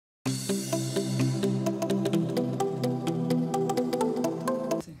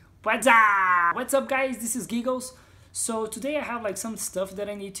What's up guys, this is Giggles. So today I have like some stuff that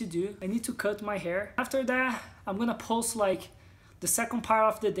I need to do. I need to cut my hair. After that I'm gonna post like the second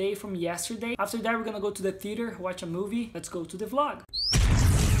part of the day from yesterday. After that we're gonna go to the theater, watch a movie. Let's go to the vlog.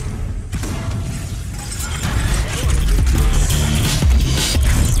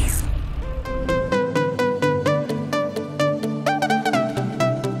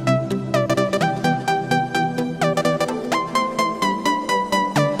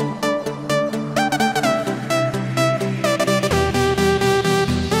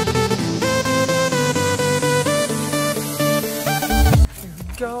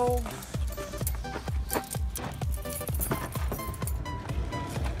 Go.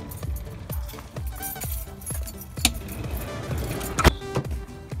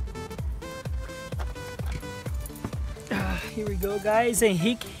 Here we go guys, and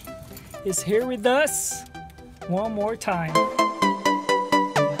Henrique is here with us one more time.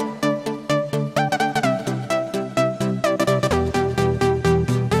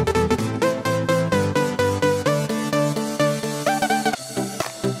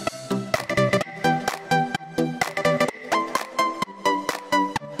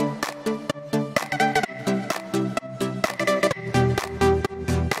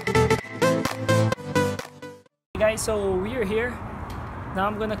 Guys, so we are here now.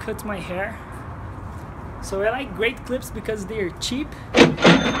 I'm gonna cut my hair. So I like great clips because they're cheap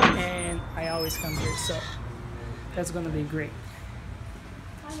and I always come here, so that's gonna be great.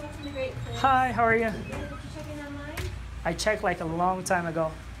 Hi, welcome to Great Clips. Hi, how are you? Did you check in online? I checked like a long time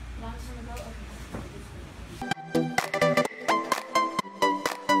ago. Long time ago? Okay.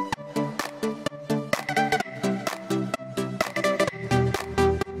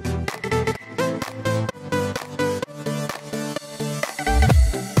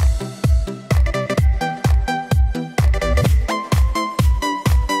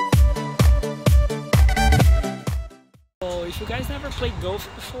 If you guys never played golf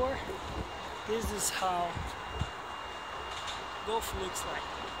before, this is how golf looks like.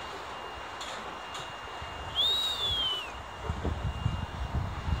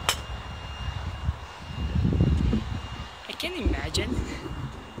 I can't imagine.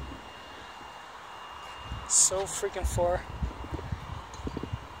 So freaking far.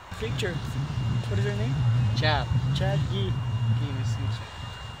 Picture. What is your name? Chad. Chad Gee.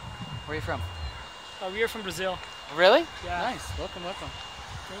 Where are you from? We are from Brazil. Really? Yeah. Nice. Welcome, welcome.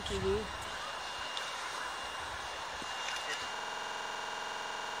 Thank you, Lou.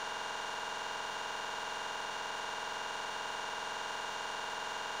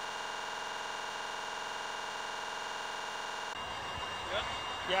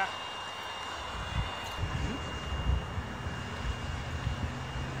 Yeah.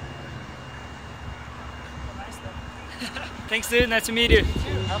 Thanks, dude. Nice to meet you.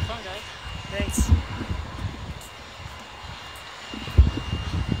 Have fun, guys. Thanks.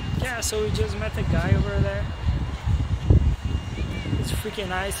 Yeah, so we just met the guy over there. It's freaking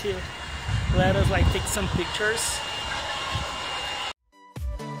nice here. Let us like take some pictures.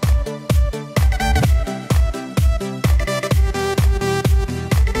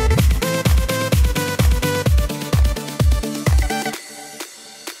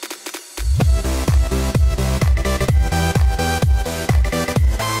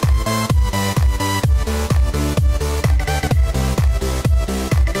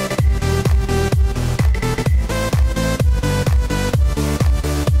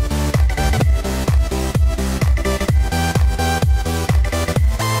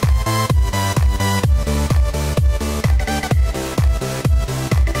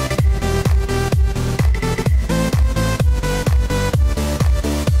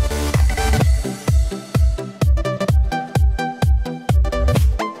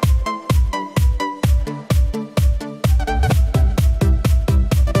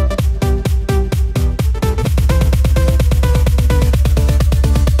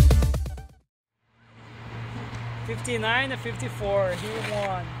 And 54, he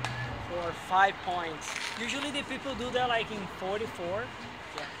won for 5 points. Usually the people do that like in 44.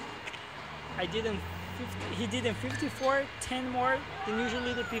 Yeah. I did in 50, he did in 54, 10 more than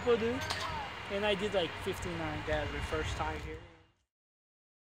usually the people do. And I did like 59. That's the first time here.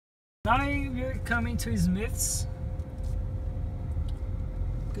 Now we're coming to Smith's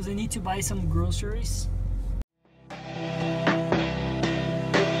because I need to buy some groceries.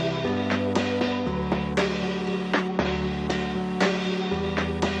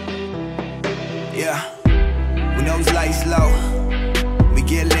 Yeah, when those lights low, we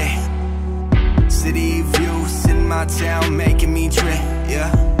get lit. City views in my town making me trip,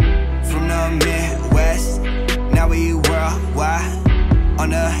 yeah. on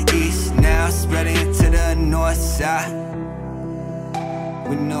the east, now spreading to the north side.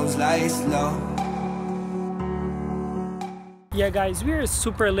 Windows lights low. Yeah guys, we're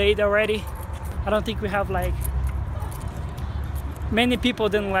super late already. I don't think we have like many people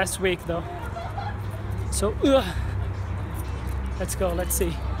than last week though. So let's go, let's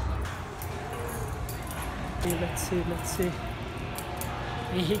see. Okay, let's see.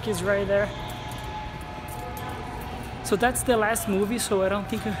 Henrique is right there. So that's the last movie, so I don't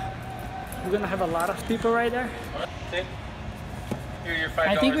think we're gonna have a lot of people right there. Here, your $5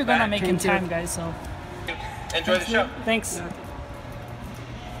 I think we're gonna make in Thank you. time, guys, so Enjoy the show. thanks.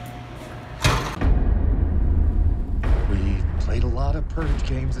 We played a lot of Purge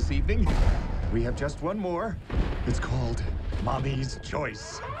games this evening. We have just one more. It's called Mommy's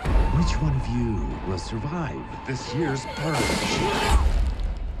Choice. Which one of you will survive this year's Purge?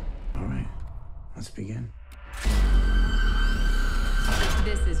 All right, let's begin.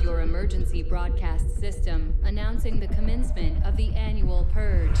 This is your emergency broadcast system announcing the commencement of the annual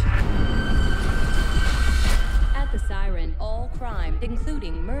purge. At the siren, all crime,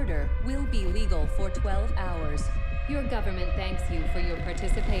 including murder, will be legal for 12 hours. Your government thanks you for your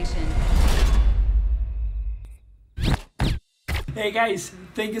participation. Hey guys,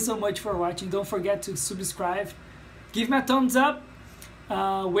 thank you so much for watching. Don't forget to subscribe, give me a thumbs up,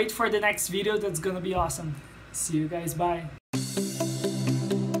 wait for the next video, that's gonna be awesome. See you guys, bye.